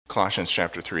Colossians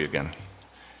chapter 3 again.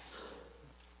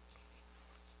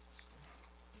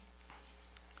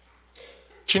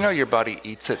 Do you know your body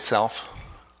eats itself?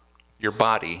 Your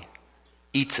body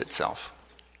eats itself.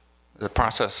 The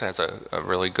process has a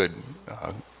really good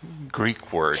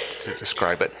Greek word to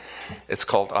describe it. It's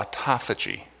called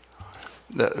autophagy.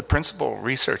 The principal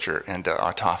researcher into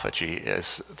autophagy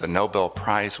is the Nobel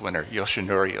Prize winner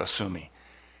Yoshinori Ohsumi.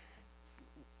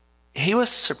 He was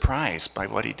surprised by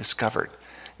what he discovered.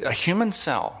 A human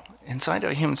cell, inside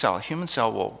a human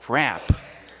cell will wrap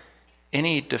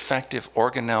any defective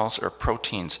organelles or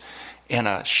proteins in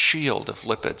a shield of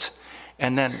lipids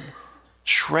and then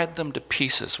shred them to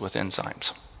pieces with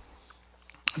enzymes.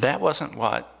 That wasn't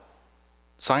what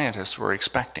scientists were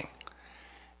expecting.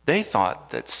 They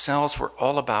thought that cells were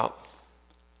all about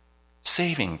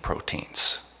saving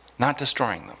proteins, not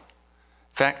destroying them.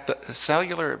 In fact, the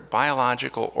cellular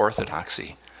biological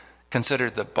orthodoxy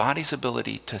considered the body's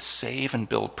ability to save and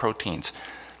build proteins,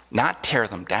 not tear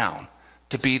them down,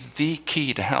 to be the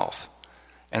key to health.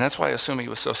 And that's why Ohsumi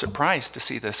was so surprised to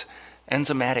see this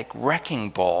enzymatic wrecking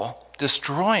ball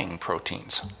destroying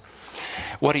proteins.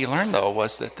 What he learned, though,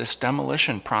 was that this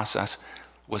demolition process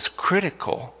was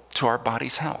critical to our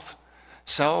body's health.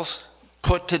 Cells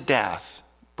put to death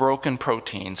broken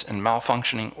proteins and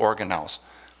malfunctioning organelles,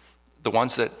 the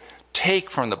ones that take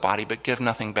from the body but give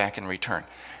nothing back in return.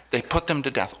 They put them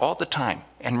to death all the time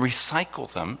and recycle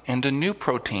them into new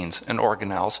proteins and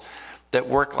organelles that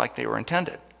work like they were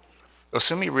intended.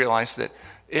 Ohsumi realized that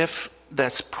if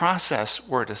this process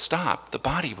were to stop, the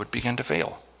body would begin to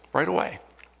fail right away.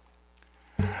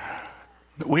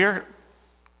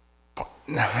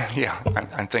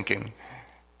 I'm thinking,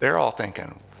 they're all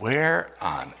thinking, where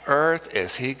on earth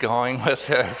is he going with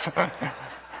this?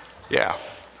 Yeah.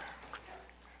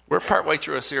 We're partway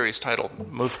through a series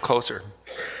titled Move Closer.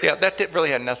 Yeah, that really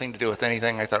had nothing to do with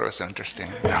anything. I thought it was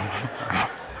interesting.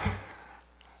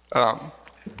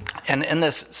 And in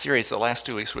this series, the last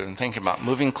 2 weeks, we've been thinking about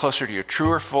moving closer to your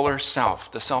truer, fuller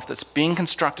self, the self that's being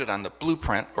constructed on the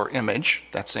blueprint or image,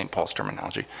 that's St. Paul's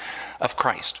terminology, of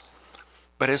Christ.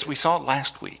 But as we saw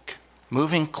last week,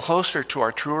 moving closer to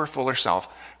our truer, fuller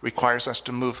self requires us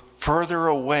to move further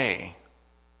away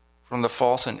from the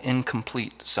false and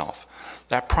incomplete self.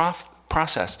 That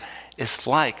process is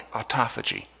like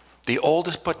autophagy. The old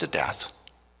is put to death,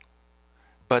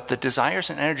 but the desires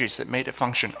and energies that made it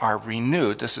function are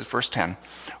renewed, this is verse 10,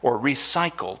 or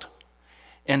recycled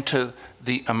into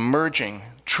the emerging,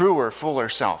 truer, fuller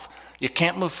self. You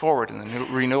can't move forward in the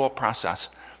renewal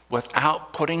process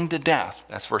without putting to death,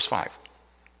 that's verse 5,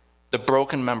 the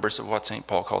broken members of what St.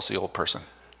 Paul calls the old person.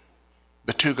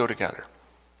 The two go together.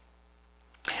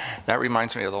 That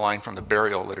reminds me of the line from the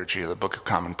burial liturgy of the Book of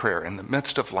Common Prayer. In the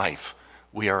midst of life,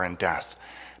 we are in death.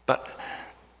 But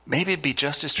maybe it'd be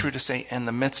just as true to say in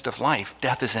the midst of life,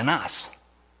 death is in us.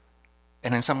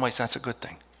 And in some ways, that's a good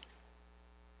thing.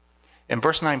 In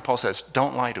verse 9, Paul says,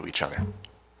 don't lie to each other.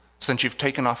 Since you've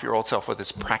taken off your old self with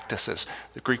its practices,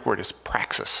 the Greek word is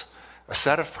praxis, a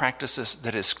set of practices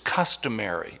that is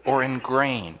customary or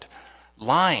ingrained.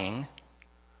 Lying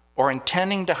or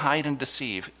intending to hide and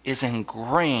deceive is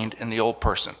ingrained in the old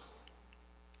person.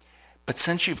 But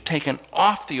since you've taken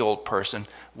off the old person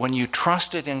when you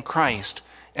trusted in Christ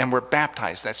and were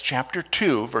baptized, that's chapter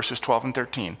 2, verses 12 and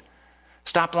 13,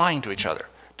 stop lying to each other.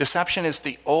 Deception is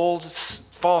the old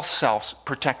false self's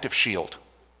protective shield.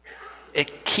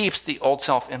 It keeps the old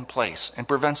self in place and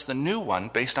prevents the new one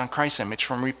based on Christ's image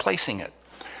from replacing it.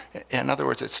 In other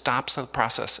words, it stops the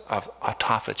process of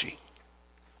autophagy.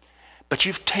 But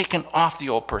you've taken off the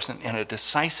old person in a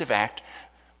decisive act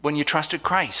when you trusted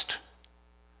Christ.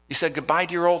 You said goodbye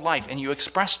to your old life, and you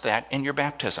expressed that in your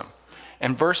baptism.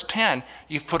 In verse 10,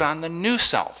 you've put on the new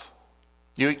self.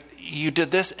 You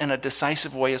did this in a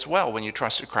decisive way as well when you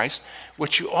trusted Christ,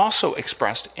 which you also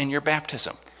expressed in your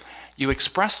baptism. You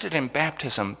expressed it in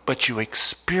baptism, but you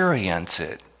experience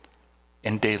it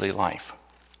in daily life.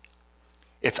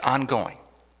 It's ongoing.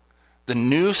 The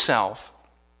new self,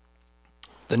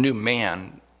 the new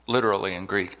man, literally in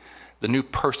Greek, the new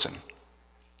person,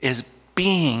 is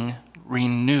being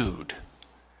renewed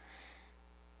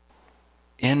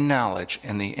in knowledge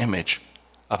in the image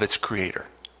of its creator.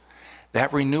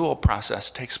 That renewal process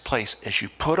takes place as you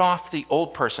put off the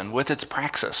old person with its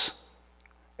praxis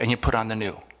and you put on the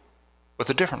new with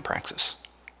a different praxis.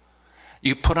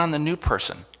 You put on the new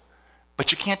person,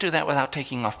 but you can't do that without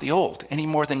taking off the old, any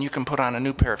more than you can put on a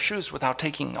new pair of shoes without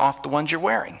taking off the ones you're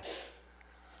wearing.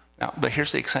 Now, but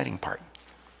here's the exciting part.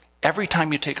 Every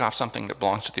time you take off something that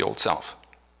belongs to the old self,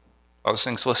 those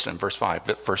things listed in verse 5,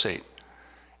 verse 8,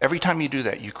 every time you do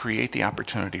that, you create the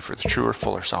opportunity for the truer,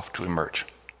 fuller self to emerge.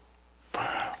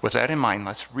 With that in mind,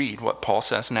 let's read what Paul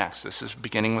says next. This is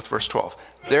beginning with verse 12.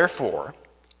 Therefore,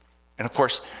 and of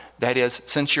course, that is,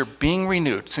 since you're being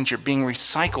renewed, since you're being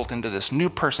recycled into this new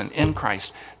person in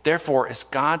Christ, therefore, as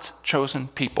God's chosen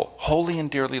people, holy and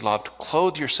dearly loved,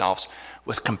 clothe yourselves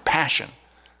with compassion,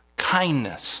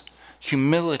 kindness,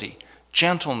 humility,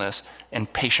 gentleness,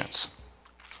 and patience.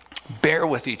 Bear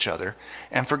with each other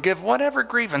and forgive whatever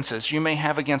grievances you may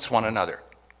have against one another.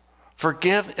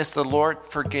 Forgive as the Lord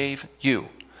forgave you.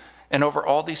 And over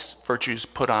all these virtues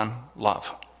put on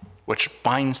love, which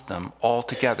binds them all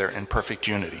together in perfect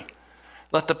unity.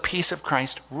 Let the peace of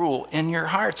Christ rule in your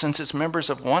hearts, since as members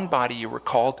of one body you were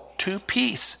called to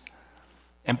peace,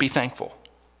 and be thankful.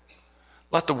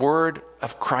 Let the word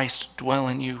of Christ dwell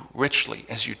in you richly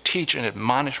as you teach and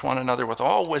admonish one another with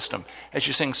all wisdom, as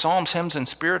you sing psalms, hymns, and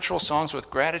spiritual songs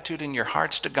with gratitude in your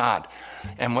hearts to God.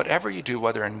 And whatever you do,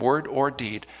 whether in word or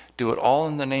deed, do it all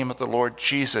in the name of the Lord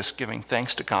Jesus, giving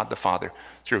thanks to God the Father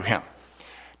through him.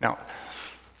 Now,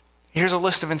 here's a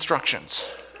list of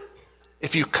instructions.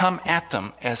 If you come at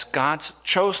them as God's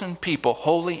chosen people,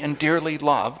 holy and dearly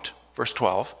loved, verse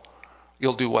 12,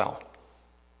 you'll do well.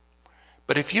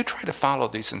 But if you try to follow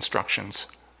these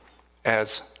instructions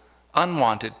as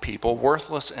unwanted people,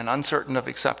 worthless and uncertain of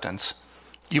acceptance,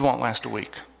 you won't last a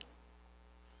week.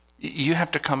 You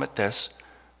have to come at this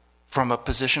from a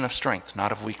position of strength,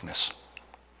 not of weakness.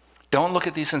 Don't look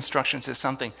at these instructions as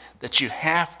something that you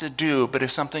have to do, but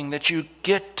as something that you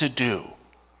get to do.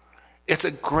 It's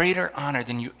a greater honor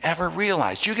than you ever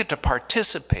realized. You get to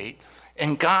participate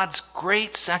in God's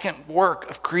great second work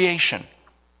of creation.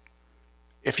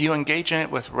 If you engage in it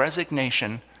with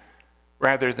resignation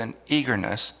rather than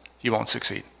eagerness, you won't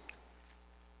succeed.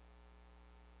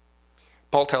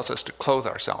 Paul tells us to clothe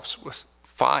ourselves with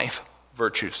 5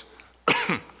 virtues.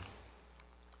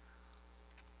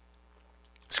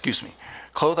 Excuse me.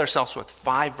 Clothe ourselves with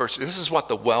 5 virtues. This is what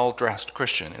the well-dressed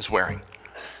Christian is wearing.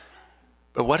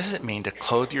 But what does it mean to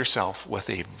clothe yourself with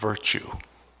a virtue?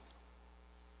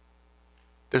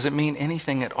 Does it mean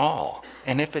anything at all?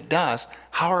 And if it does,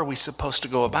 how are we supposed to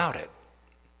go about it?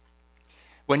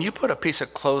 When you put a piece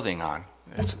of clothing on,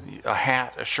 it's a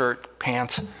hat, a shirt,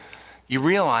 pants, you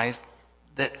realize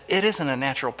that it isn't a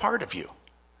natural part of you.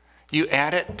 You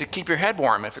add it to keep your head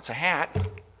warm if it's a hat,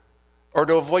 or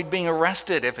to avoid being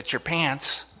arrested if it's your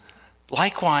pants.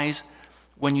 Likewise,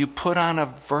 when you put on a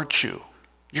virtue,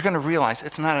 you're going to realize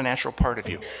it's not a natural part of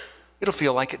you. It'll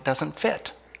feel like it doesn't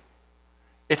fit.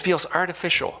 It feels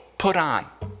artificial, put on,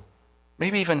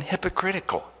 maybe even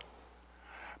hypocritical.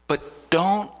 But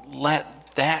don't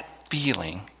let that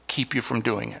feeling keep you from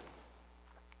doing it.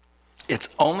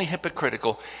 It's only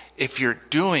hypocritical if you're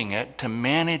doing it to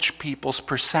manage people's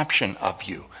perception of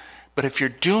you. But if you're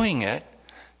doing it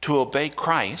to obey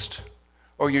Christ,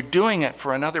 or you're doing it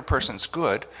for another person's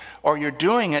good, or you're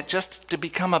doing it just to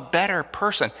become a better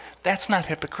person, that's not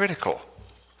hypocritical.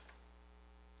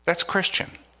 That's Christian.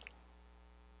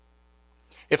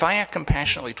 If I act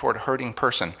compassionately toward a hurting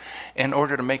person in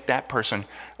order to make that person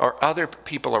or other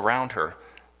people around her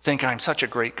think I'm such a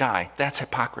great guy, that's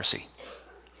hypocrisy.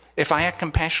 If I act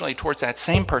compassionately towards that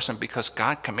same person because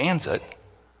God commands it,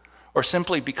 or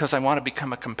simply because I want to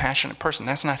become a compassionate person,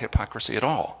 that's not hypocrisy at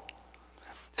all.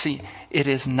 See, it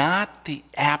is not the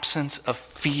absence of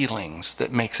feelings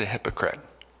that makes a hypocrite,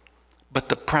 but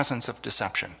the presence of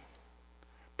deception,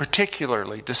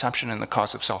 particularly deception in the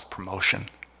cause of self-promotion.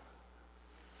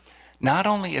 Not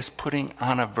only is putting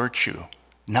on a virtue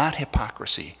not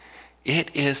hypocrisy,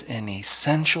 it is an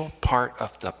essential part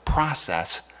of the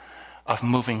process of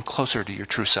moving closer to your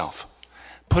true self.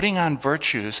 Putting on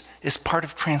virtues is part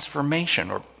of transformation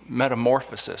or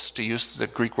metamorphosis, to use the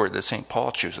Greek word that St.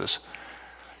 Paul chooses.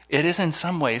 It is in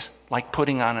some ways like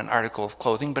putting on an article of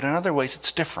clothing, but in other ways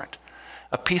it's different.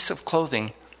 A piece of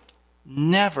clothing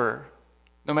never,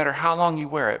 no matter how long you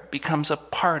wear it, becomes a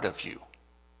part of you.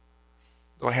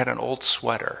 Though I had an old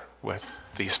sweater with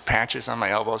these patches on my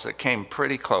elbows that came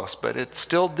pretty close, but it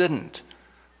still didn't.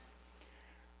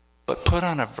 But put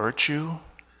on a virtue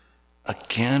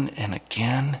again and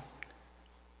again,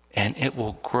 and it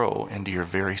will grow into your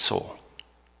very soul.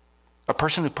 A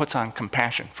person who puts on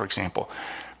compassion, for example,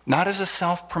 not as a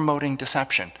self-promoting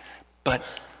deception, but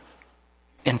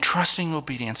entrusting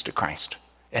obedience to Christ,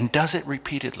 and does it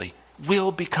repeatedly,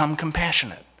 will become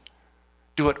compassionate.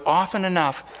 Do it often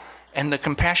enough, and the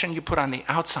compassion you put on the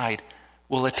outside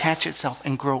will attach itself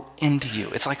and grow into you.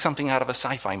 It's like something out of a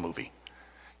sci-fi movie.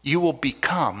 You will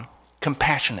become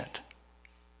compassionate.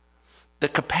 The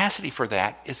capacity for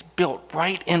that is built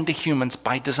right into humans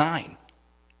by design.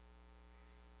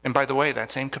 And by the way,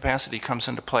 that same capacity comes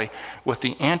into play with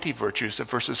the anti-virtues of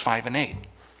verses 5 and 8.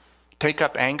 Take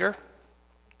up anger,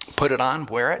 put it on,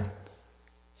 wear it,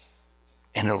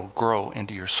 and it'll grow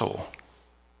into your soul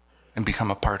and become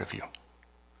a part of you.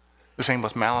 The same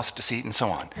with malice, deceit, and so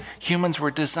on. Humans were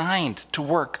designed to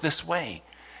work this way.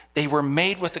 They were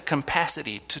made with the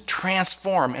capacity to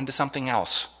transform into something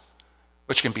else,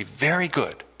 which can be very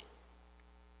good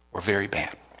or very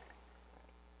bad.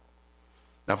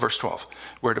 Now, verse 12.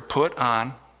 We're to put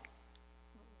on,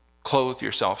 clothe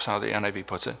yourselves, how the NIV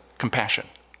puts it, compassion.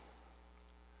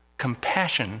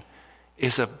 Compassion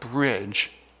is a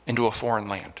bridge into a foreign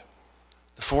land.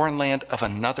 The foreign land of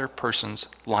another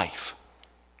person's life.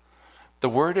 The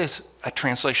word is a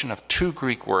translation of two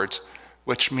Greek words,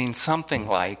 which means something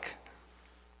like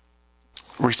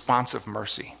responsive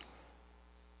mercy.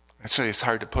 Actually, it's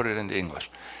hard to put it into English.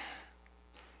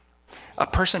 A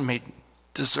person may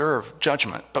deserve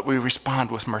judgment, but we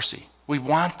respond with mercy. We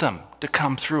want them to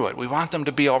come through it. We want them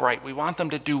to be all right. We want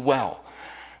them to do well.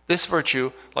 This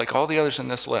virtue, like all the others in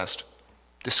this list,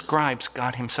 describes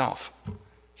God himself.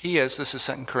 He is, this is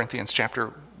 2 Corinthians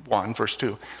chapter 1, verse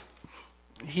 2.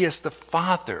 He is the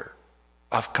Father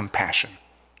of compassion.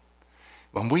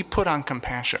 When we put on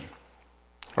compassion,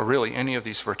 or really any of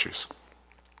these virtues,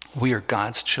 we are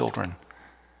God's children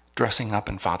dressing up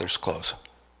in Father's clothes.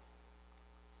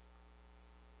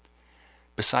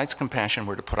 Besides compassion,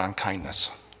 we're to put on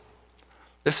kindness.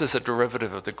 This is a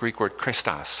derivative of the Greek word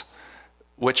Christos,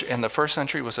 which in the first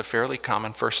century was a fairly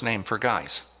common first name for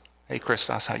guys. Hey,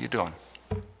 Christos, how you doing?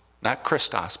 Not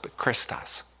Christos, but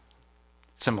Christos.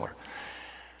 Similar.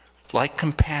 Like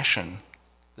compassion,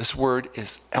 this word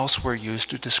is elsewhere used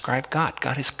to describe God.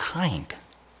 God is kind.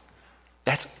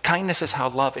 Kindness is how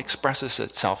love expresses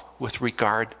itself with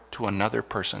regard to another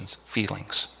person's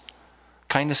feelings.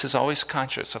 Kindness is always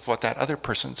conscious of what that other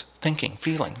person's thinking,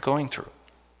 feeling, going through.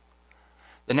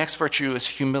 The next virtue is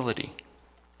humility.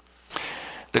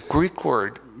 The Greek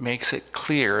word makes it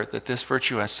clear that this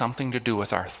virtue has something to do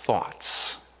with our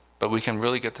thoughts, but we can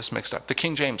really get this mixed up. The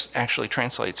King James actually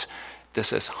translates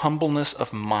this as humbleness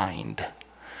of mind.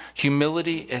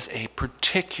 Humility is a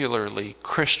particularly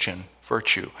Christian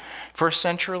virtue. First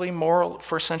century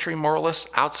moralists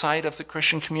outside of the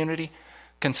Christian community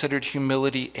considered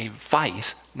humility a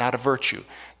vice, not a virtue.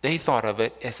 They thought of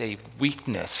it as a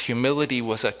weakness. Humility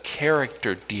was a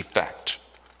character defect.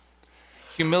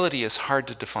 Humility is hard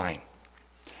to define.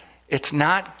 It's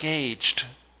not gauged,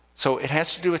 so it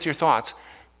has to do with your thoughts,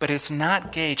 but it's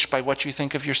not gauged by what you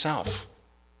think of yourself,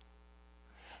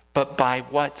 but by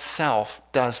what self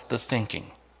does the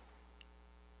thinking.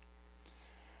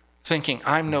 Thinking,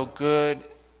 I'm no good,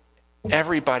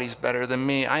 everybody's better than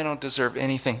me, I don't deserve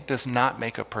anything, does not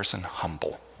make a person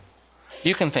humble.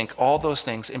 You can think all those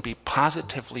things and be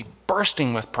positively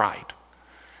bursting with pride.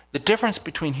 The difference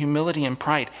between humility and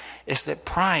pride is that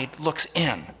pride looks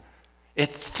in. It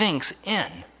thinks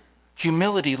in.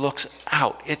 Humility looks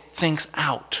out. It thinks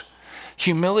out.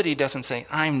 Humility doesn't say,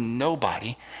 I'm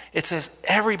nobody. It says,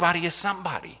 everybody is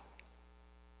somebody.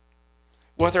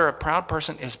 Whether a proud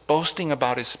person is boasting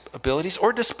about his abilities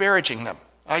or disparaging them,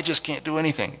 I just can't do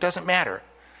anything. It doesn't matter.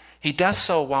 He does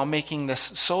so while making this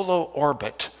solo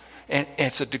orbit, and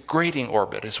it's a degrading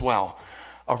orbit as well,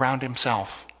 around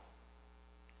himself.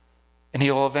 And he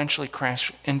will eventually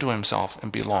crash into himself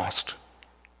and be lost.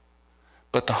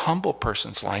 But the humble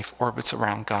person's life orbits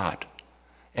around God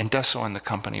and does so in the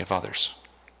company of others.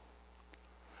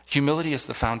 Humility is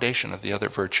the foundation of the other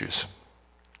virtues.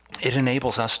 It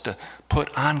enables us to put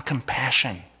on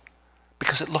compassion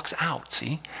because it looks out,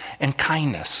 see? And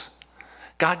kindness.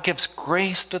 God gives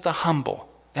grace to the humble.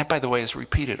 That, by the way, is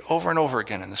repeated over and over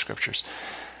again in the scriptures.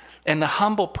 And the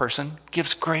humble person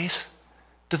gives grace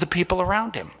to the people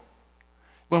around him.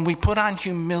 When we put on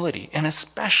humility, and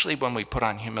especially when we put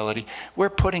on humility, we're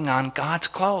putting on God's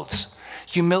clothes.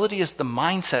 Humility is the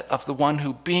mindset of the one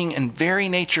who, being in very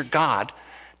nature God,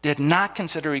 did not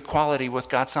consider equality with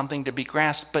God something to be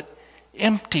grasped, but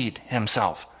emptied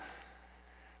himself.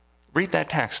 Read that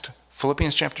text,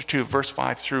 Philippians chapter 2, verse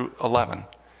 5 through 11.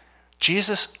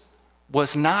 Jesus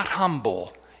was not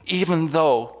humble, even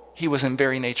though he was in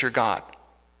very nature God.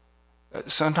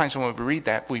 Sometimes when we read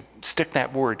that, we stick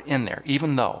that word in there,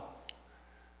 even though.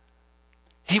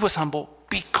 He was humble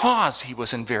because he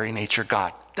was in very nature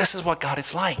God. This is what God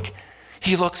is like.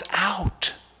 He looks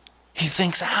out. He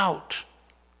thinks out.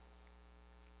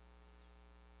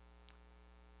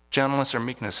 Gentleness or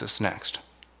meekness is next.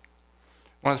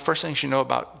 One of the first things you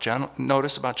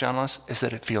notice about gentleness is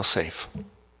that it feels safe.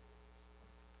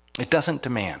 It doesn't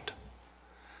demand.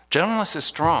 Gentleness is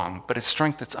strong, but it's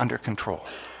strength that's under control.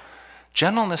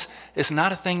 Gentleness is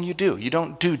not a thing you do. You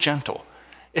don't do gentle.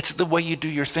 It's the way you do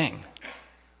your thing.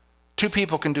 Two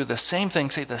people can do the same thing,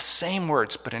 say the same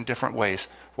words, but in different ways,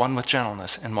 one with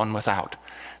gentleness and one without.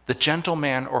 The gentle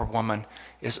man or woman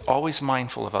is always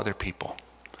mindful of other people.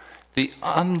 The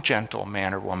ungentle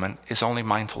man or woman is only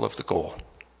mindful of the goal.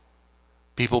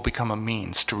 People become a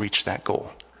means to reach that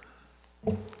goal.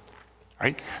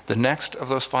 Right? The next of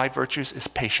those 5 virtues is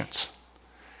patience.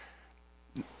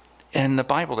 In the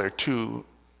Bible, there are 2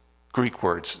 Greek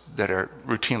words that are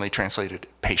routinely translated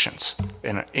patience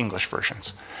in English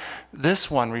versions. This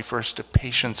one refers to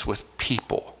patience with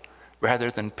people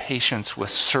rather than patience with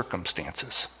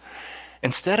circumstances.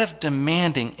 Instead of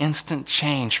demanding instant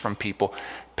change from people,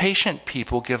 patient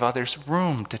people give others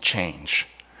room to change.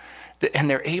 And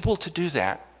they're able to do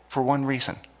that for one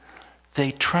reason.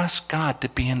 They trust God to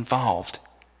be involved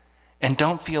and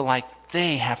don't feel like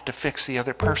they have to fix the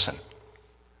other person.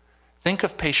 Think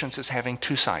of patience as having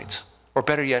 2 sides, or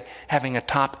better yet, having a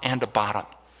top and a bottom.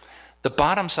 The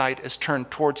bottom side is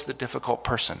turned towards the difficult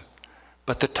person,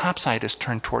 but the top side is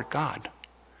turned toward God.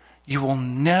 You will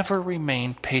never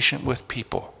remain patient with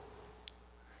people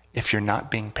if you're not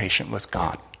being patient with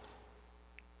God.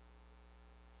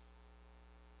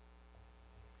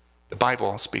 The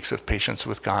Bible speaks of patience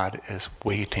with God as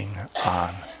waiting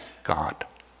on God.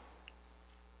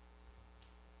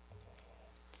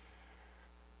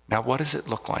 Now, what does it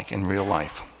look like in real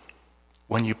life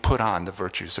when you put on the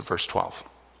virtues of verse 12?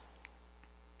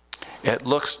 It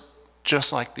looks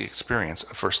just like the experience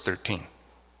of verse 13.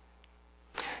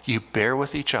 You bear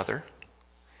with each other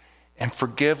and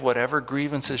forgive whatever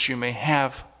grievances you may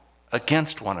have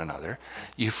against one another.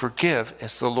 You forgive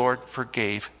as the Lord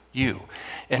forgave you.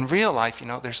 In real life,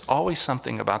 there's always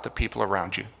something about the people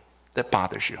around you that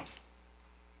bothers you.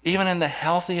 Even in the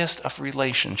healthiest of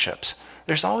relationships,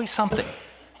 there's always something.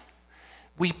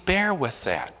 We bear with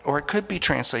that, or it could be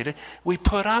translated, we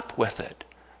put up with it.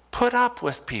 Put up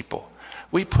with people.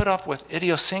 We put up with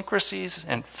idiosyncrasies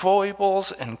and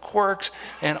foibles and quirks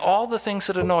and all the things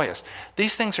that annoy us.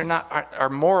 These things are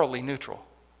morally neutral.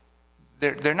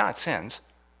 They're not sins.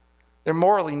 They're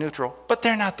morally neutral, but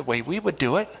they're not the way we would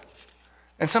do it.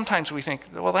 And sometimes we think,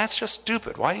 well, that's just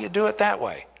stupid. Why do you do it that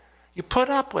way? You put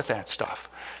up with that stuff.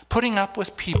 Putting up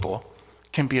with people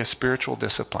can be a spiritual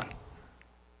discipline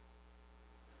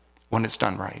when it's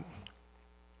done right,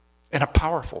 and a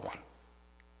powerful one.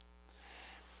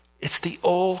 It's the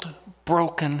old,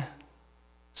 broken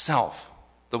self,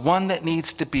 the one that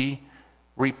needs to be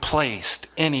replaced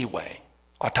anyway,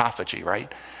 autophagy, right?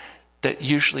 That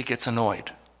usually gets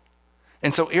annoyed.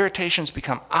 And so irritations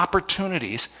become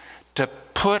opportunities to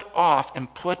put off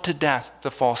and put to death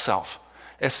the false self.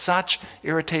 As such,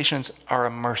 irritations are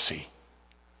a mercy,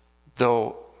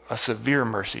 though a severe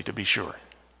mercy to be sure.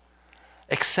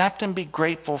 Accept and be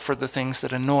grateful for the things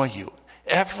that annoy you.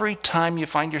 Every time you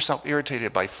find yourself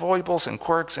irritated by foibles and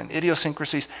quirks and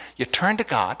idiosyncrasies, you turn to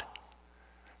God,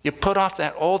 you put off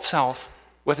that old self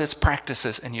with its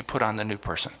practices, and you put on the new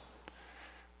person.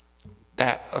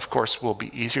 That, of course, will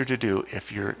be easier to do if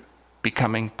you're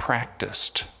becoming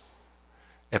practiced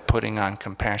at putting on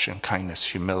compassion, kindness,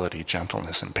 humility,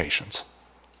 gentleness, and patience.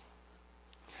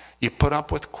 You put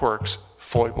up with quirks,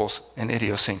 foibles, and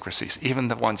idiosyncrasies, even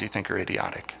the ones you think are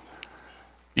idiotic.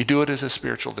 You do it as a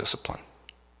spiritual discipline.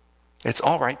 It's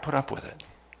all right, put up with it.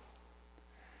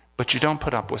 But you don't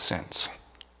put up with sins.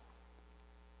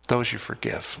 Those you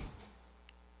forgive.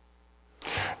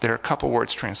 There are a couple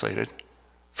words translated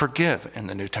forgive in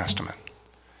the New Testament,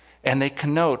 and they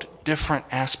connote different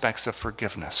aspects of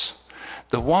forgiveness.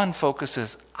 The one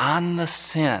focuses on the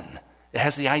sin. It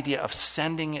has the idea of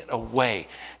sending it away.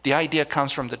 The idea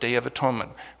comes from the Day of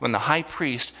Atonement, when the high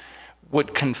priest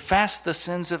would confess the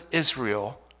sins of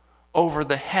Israel over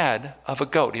the head of a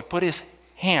goat. He put his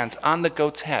hands on the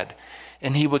goat's head,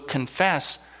 and he would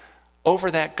confess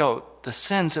over that goat the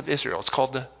sins of Israel. It's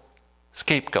called the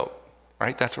scapegoat,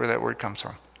 right? That's where that word comes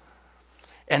from.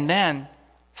 And then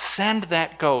send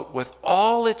that goat with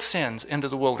all its sins into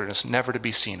the wilderness, never to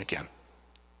be seen again.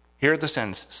 Here are the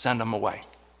sins, send them away.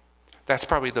 That's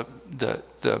probably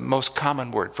the most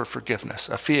common word for forgiveness,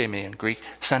 aphiemi in Greek,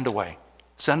 send away.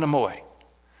 Send them away.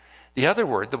 The other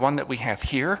word, the one that we have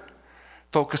here,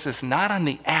 focuses not on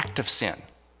the act of sin.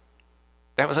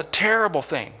 That was a terrible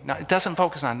thing. Now, it doesn't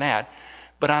focus on that,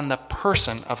 but on the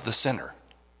person of the sinner.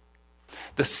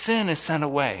 The sin is sent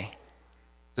away.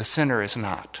 The sinner is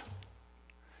not.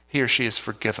 He or she is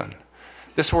forgiven.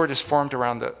 This word is formed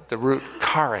around the root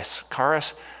charis.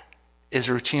 Charis is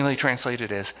routinely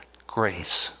translated as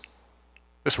grace.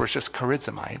 This word is just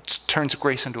charizomai. It turns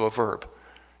grace into a verb.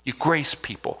 You grace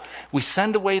people. We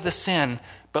send away the sin,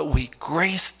 but we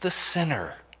grace the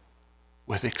sinner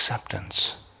with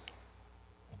acceptance.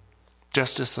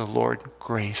 just as the Lord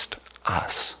graced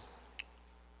us.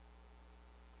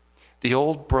 The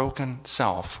old broken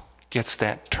self gets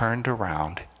that turned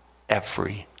around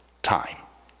every time.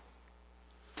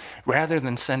 Rather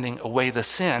than sending away the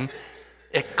sin,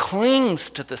 it clings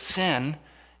to the sin.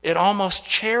 It almost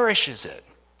cherishes it.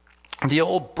 The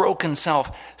old broken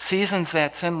self seasons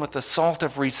that sin with the salt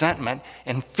of resentment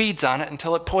and feeds on it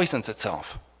until it poisons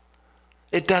itself.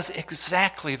 It does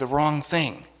exactly the wrong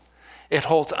thing. It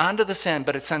holds onto the sin,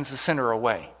 but it sends the sinner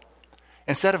away.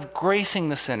 Instead of gracing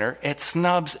the sinner, it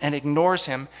snubs and ignores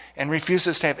him and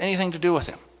refuses to have anything to do with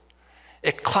him.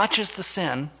 It clutches the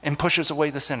sin and pushes away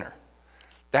the sinner.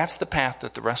 That's the path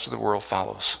that the rest of the world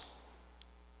follows.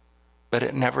 But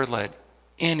it never led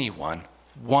anyone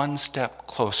one step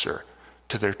closer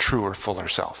to their truer, fuller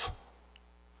self.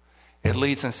 It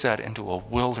leads instead into a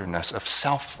wilderness of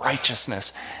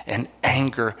self-righteousness and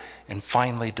anger and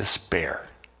finally despair.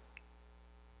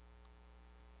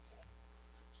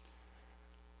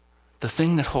 The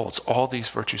thing that holds all these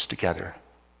virtues together,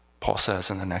 Paul says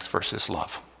in the next verse, is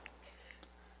love.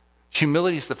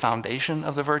 Humility is the foundation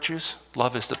of the virtues.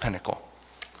 Love is the pinnacle.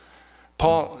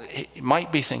 Paul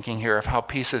might be thinking here of how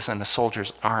pieces in a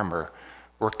soldier's armor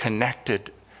were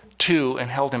connected to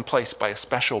and held in place by a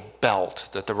special belt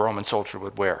that the Roman soldier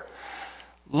would wear.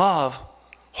 Love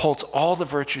holds all the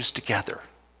virtues together,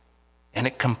 and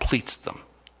it completes them.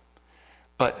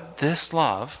 But this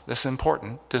love, this is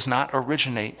important, does not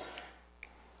originate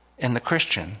in the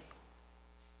Christian.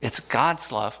 It's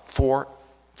God's love for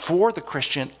the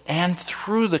Christian and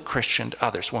through the Christian to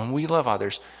others. When we love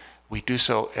others, we do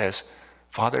so as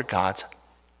Father God's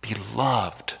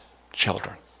beloved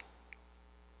children.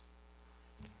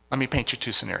 Let me paint you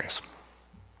two scenarios.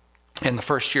 In the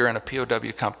first year in a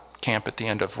POW camp at the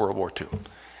end of World War II,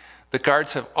 the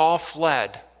guards have all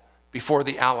fled before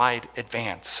the Allied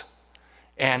advance,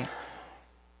 and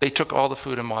they took all the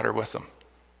food and water with them.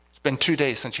 It's been 2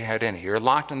 days since you had any. You're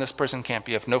locked in this prison camp,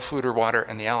 you have no food or water,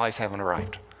 and the Allies haven't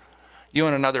arrived. You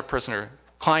and another prisoner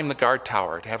climb the guard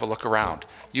tower to have a look around.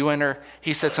 You enter,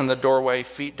 he sits in the doorway,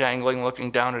 feet dangling,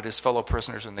 looking down at his fellow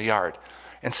prisoners in the yard.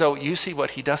 And so you see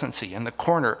what he doesn't see. In the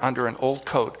corner under an old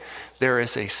coat, there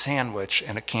is a sandwich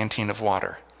and a canteen of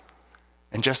water.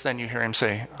 And just then you hear him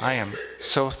say, "I am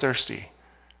so thirsty.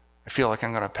 I feel like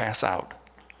I'm going to pass out."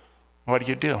 What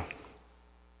do?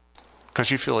 Because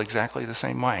you feel exactly the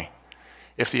same way.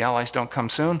 If the Allies don't come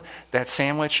soon, that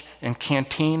sandwich and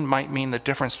canteen might mean the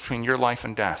difference between your life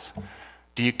and death.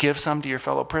 Do you give some to your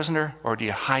fellow prisoner, or do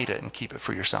you hide it and keep it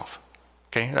for yourself?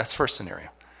 Okay, that's the first scenario.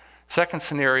 Second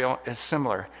scenario is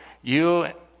similar. You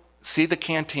see the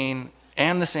canteen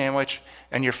and the sandwich,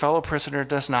 and your fellow prisoner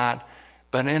does not.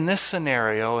 But in this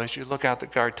scenario, as you look out the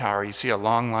guard tower, you see a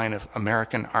long line of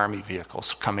American Army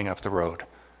vehicles coming up the road,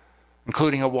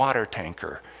 including a water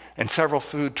tanker and several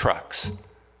food trucks.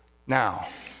 Now,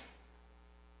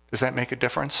 does that make a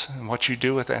difference in what you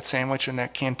do with that sandwich and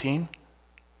that canteen?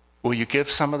 Will you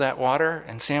give some of that water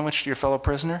and sandwich to your fellow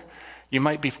prisoner? You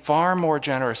might be far more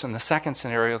generous in the second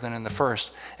scenario than in the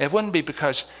first. It wouldn't be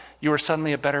because you were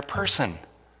suddenly a better person,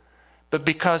 but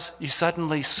because you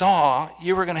suddenly saw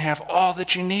you were going to have all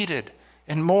that you needed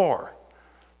and more.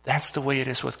 That's the way it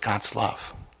is with God's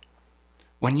love.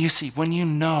 When you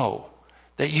know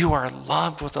that you are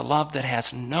loved with a love that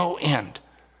has no end,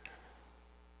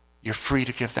 you're free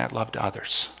to give that love to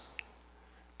others.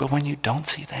 But when you don't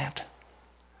see that,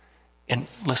 and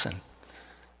listen,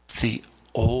 the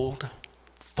old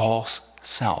false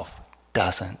self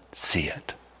doesn't see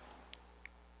it,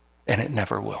 and it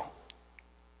never will.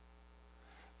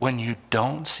 When you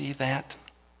don't see that,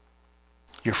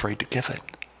 you're afraid to give it.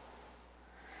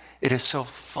 It is so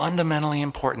fundamentally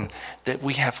important that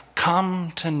we have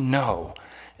come to know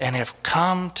and have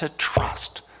come to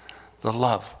trust the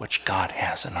love which God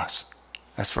has in us.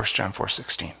 That's 1 John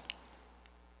 4:16.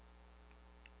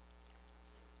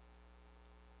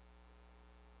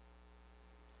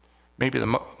 Maybe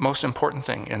the most important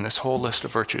thing in this whole list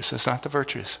of virtues is not the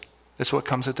virtues. It's what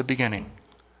comes at the beginning.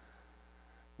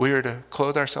 We are to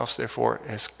clothe ourselves, therefore,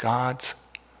 as God's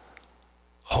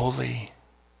holy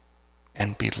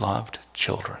and beloved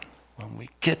children. When we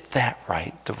get that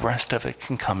right, the rest of it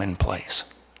can come in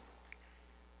place.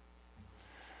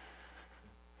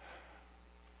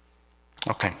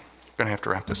 Okay, I'm going to have to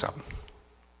wrap this up.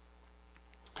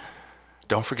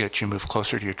 Don't forget, you move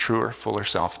closer to your truer, fuller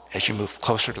self as you move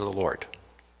closer to the Lord.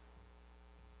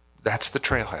 That's the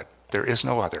trailhead. There is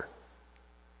no other.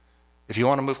 If you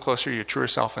want to move closer to your truer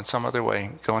self in some other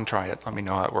way, go and try it. Let me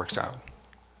know how it works out.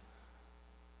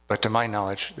 But to my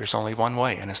knowledge, there's only one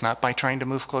way, and it's not by trying to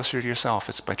move closer to yourself,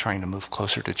 it's by trying to move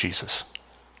closer to Jesus.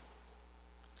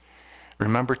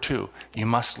 Remember, too, you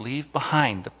must leave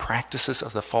behind the practices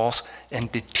of the false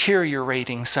and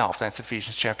deteriorating self. That's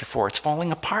Ephesians chapter 4. It's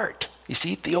falling apart. You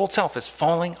see, the old self is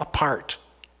falling apart.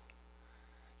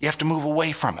 You have to move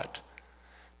away from it.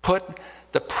 Put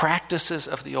the practices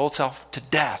of the old self to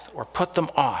death, or put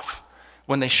them off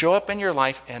when they show up in your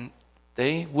life, and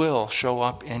they will show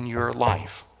up in your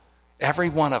life. Every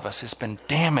one of us has been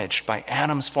damaged by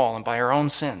Adam's fall and by our own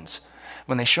sins.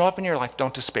 When they show up in your life,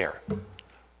 don't despair.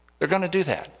 They're going to do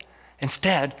that.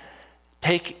 Instead,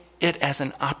 take it as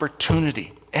an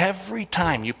opportunity. Every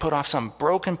time you put off some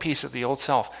broken piece of the old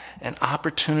self, an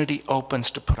opportunity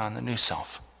opens to put on the new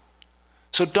self.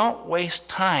 So don't waste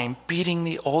time beating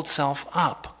the old self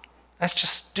up. That's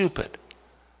just stupid.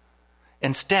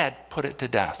 Instead, put it to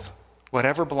death.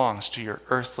 Whatever belongs to your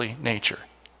earthly nature.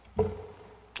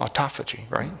 Autophagy,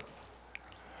 right?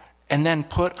 And then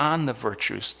put on the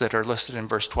virtues that are listed in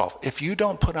verse 12. If you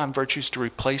don't put on virtues to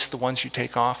replace the ones you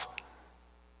take off,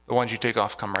 the ones you take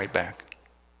off come right back.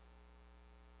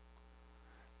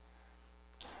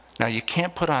 Now, you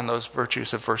can't put on those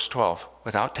virtues of verse 12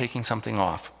 without taking something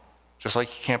off. Just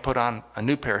like you can't put on a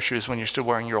new pair of shoes when you're still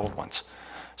wearing your old ones.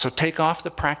 So take off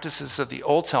the practices of the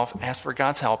old self, ask for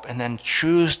God's help, and then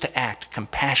choose to act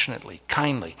compassionately,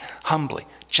 kindly, humbly,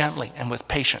 gently, and with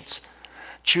patience.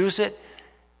 Choose it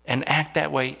and act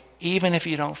that way even if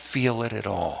you don't feel it at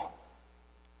all.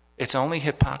 It's only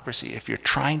hypocrisy if you're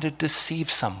trying to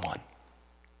deceive someone.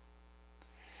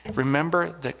 Remember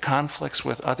that conflicts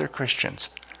with other Christians,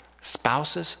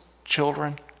 spouses,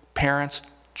 children, parents,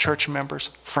 church members,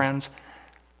 friends,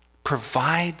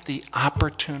 provide the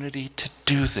opportunity to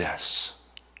do this.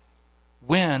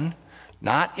 When,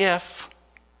 not if,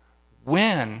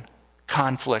 when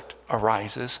conflict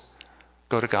arises,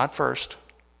 go to God first.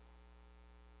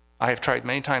 I have tried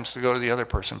many times to go to the other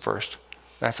person first.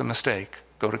 That's a mistake.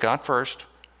 Go to God first.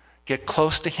 Get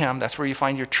close to Him. That's where you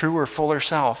find your truer, fuller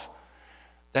self.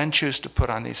 Then choose to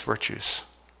put on these virtues.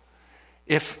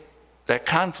 If that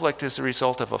conflict is the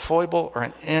result of a foible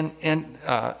or an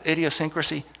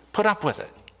idiosyncrasy, put up with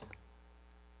it.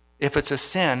 If it's a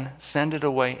sin, send it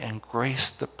away and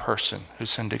grace the person who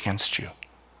sinned against you.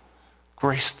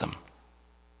 Grace them.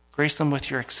 Grace them with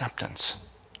your acceptance.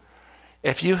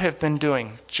 If you have been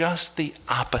doing just the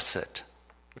opposite,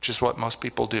 which is what most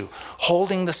people do,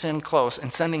 holding the sin close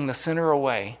and sending the sinner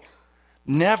away,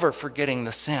 never forgetting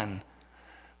the sin,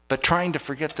 but trying to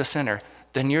forget the sinner,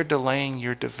 then you're delaying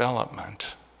your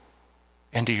development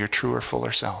into your truer,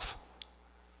 fuller self.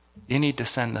 You need to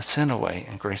send the sin away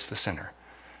and grace the sinner.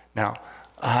 Now,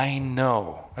 I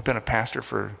know, I've been a pastor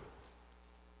for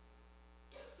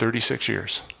 36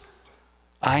 years.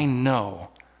 I know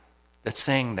that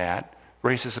saying that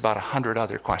raises about 100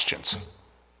 other questions.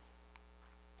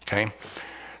 Okay?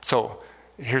 So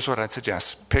here's what I'd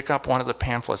suggest. Pick up one of the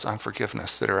pamphlets on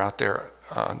forgiveness that are out there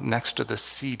next to the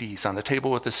CDs, on the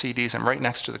table with the CDs, and right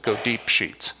next to the Go Deep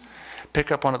sheets.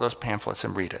 Pick up one of those pamphlets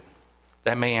and read it.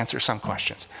 That may answer some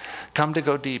questions. Come to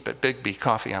Go Deep at Big B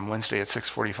Coffee on Wednesday at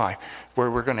 6:45,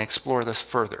 where we're going to explore this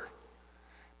further.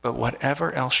 But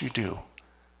whatever else you do,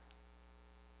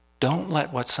 don't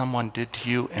let what someone did to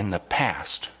you in the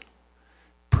past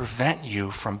prevent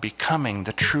you from becoming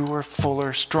the truer,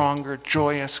 fuller, stronger,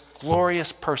 joyous,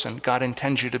 glorious person God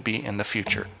intends you to be in the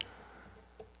future.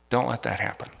 Don't let that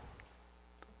happen.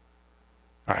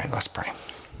 All right, let's pray.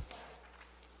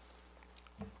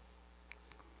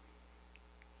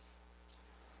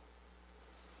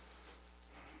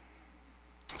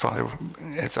 Father,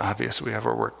 it's obvious we have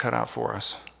our work cut out for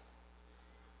us.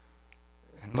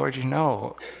 And Lord, you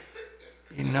know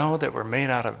that we're made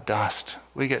out of dust.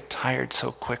 We get tired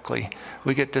so quickly.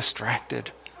 We get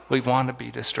distracted. We want to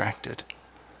be distracted.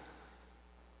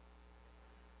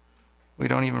 We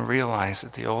don't even realize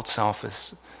that the old self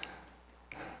is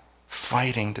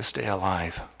fighting to stay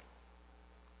alive.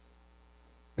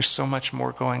 There's so much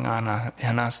more going on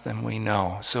in us than we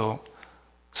know. So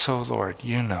Lord,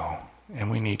 you know, and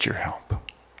we need your help.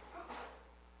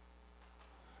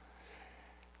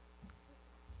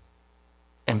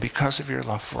 And because of your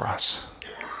love for us,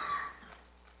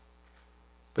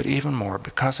 but even more,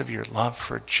 because of your love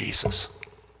for Jesus,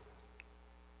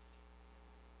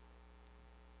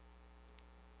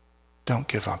 don't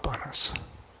give up on us.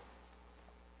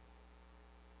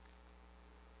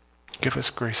 Give us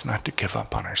grace not to give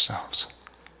up on ourselves.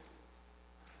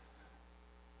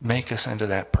 Make us into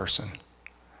that person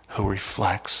who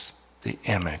reflects the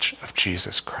image of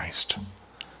Jesus Christ,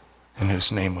 in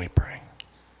whose name we pray.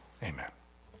 Amen.